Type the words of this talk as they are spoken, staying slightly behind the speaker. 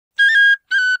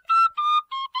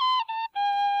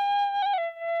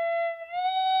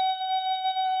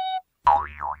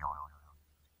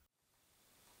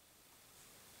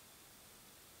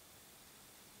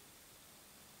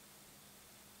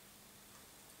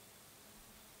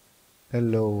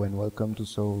Hello and welcome to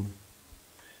Soul.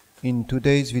 In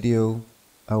today's video,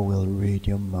 I will read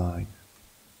your mind.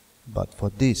 But for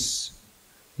this,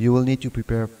 you will need to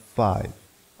prepare 5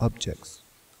 objects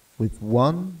with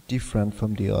one different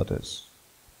from the others,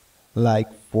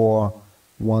 like 4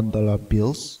 $1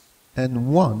 bills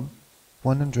and one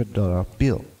 $100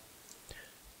 bill.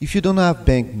 If you don't have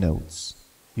banknotes,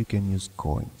 you can use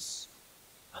coins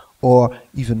or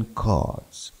even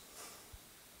cards.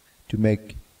 To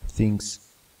make things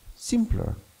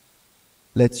simpler,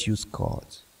 let's use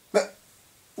cards. But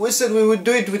we said we would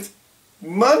do it with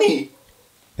money.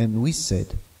 And we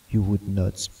said you would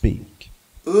not speak.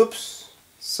 Oops,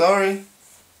 sorry.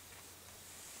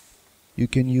 You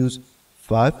can use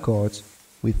 5 cards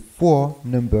with 4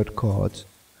 numbered cards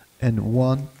and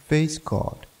 1 face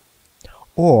card.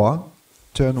 Or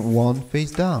turn one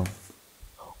face down.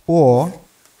 Or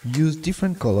use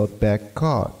different colored back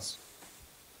cards.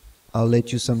 I'll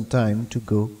let you some time to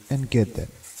go and get them.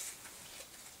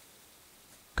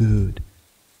 Good.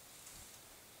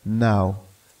 Now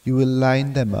you will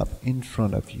line them up in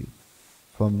front of you,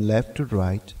 from left to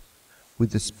right,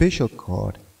 with the special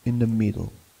card in the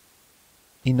middle.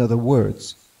 In other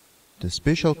words, the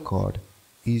special card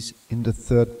is in the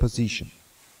 3rd position.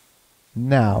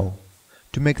 Now,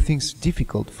 to make things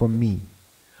difficult for me,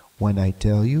 when I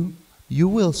tell you, you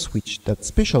will switch that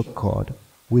special card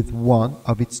with one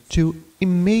of its 2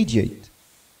 immediate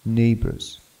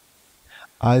neighbors,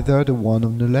 either the one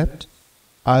on the left,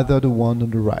 either the one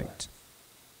on the right.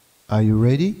 Are you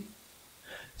ready?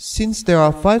 Since there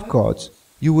are 5 cards,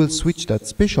 you will switch that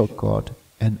special card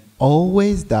and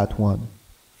always that one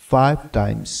 5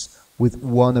 times with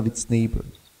one of its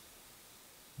neighbors.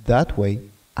 That way,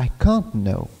 I can't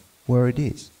know where it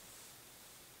is.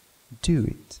 Do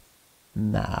it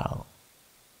now.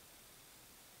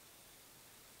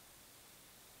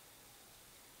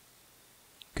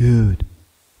 Good.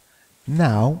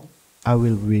 Now I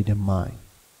will read a mind.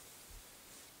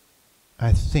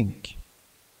 I think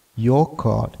your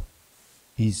card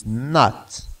is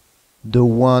not the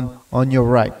one on your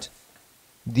right,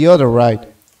 the other right.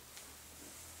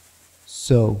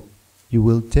 So you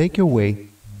will take away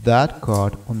that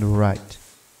card on the right.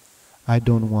 I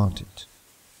don't want it.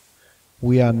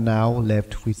 We are now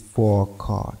left with 4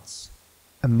 cards.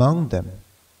 Among them,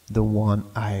 the one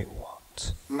I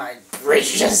want. My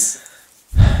precious.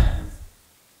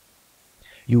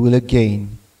 You will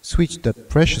again switch that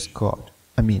precious card,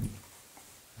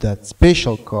 that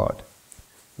special card,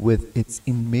 with its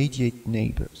immediate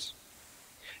neighbors.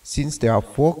 Since there are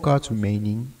 4 cards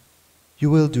remaining, you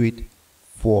will do it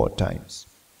 4 times.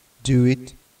 Do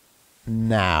it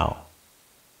now.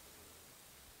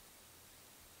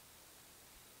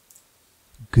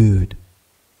 Good.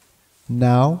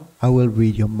 Now I will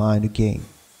read your mind again.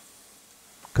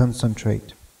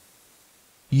 Concentrate.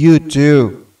 You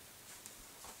too.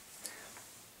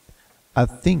 I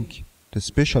think the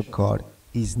special card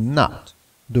is not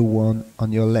the one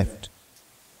on your left.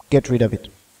 Get rid of it.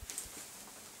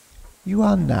 You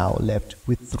are now left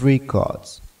with 3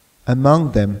 cards.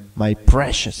 Among them, my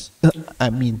precious,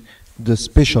 the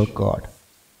special card.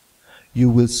 You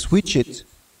will switch it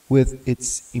with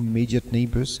its immediate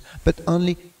neighbors, but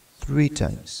only 3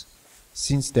 times,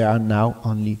 since there are now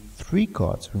only 3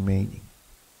 cards remaining.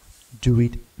 Do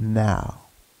it now.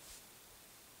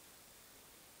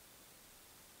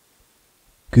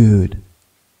 Good.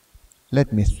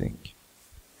 Let me think.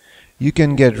 You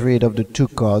can get rid of the 2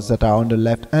 cards that are on the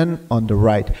left and on the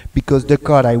right, because the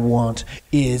card I want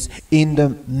is in the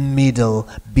middle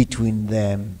between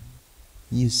them.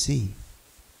 You see,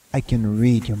 I can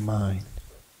read your mind.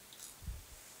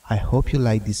 I hope you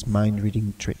like this mind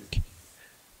reading trick,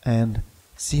 and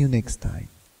see you next time.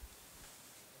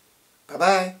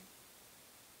 Bye-bye.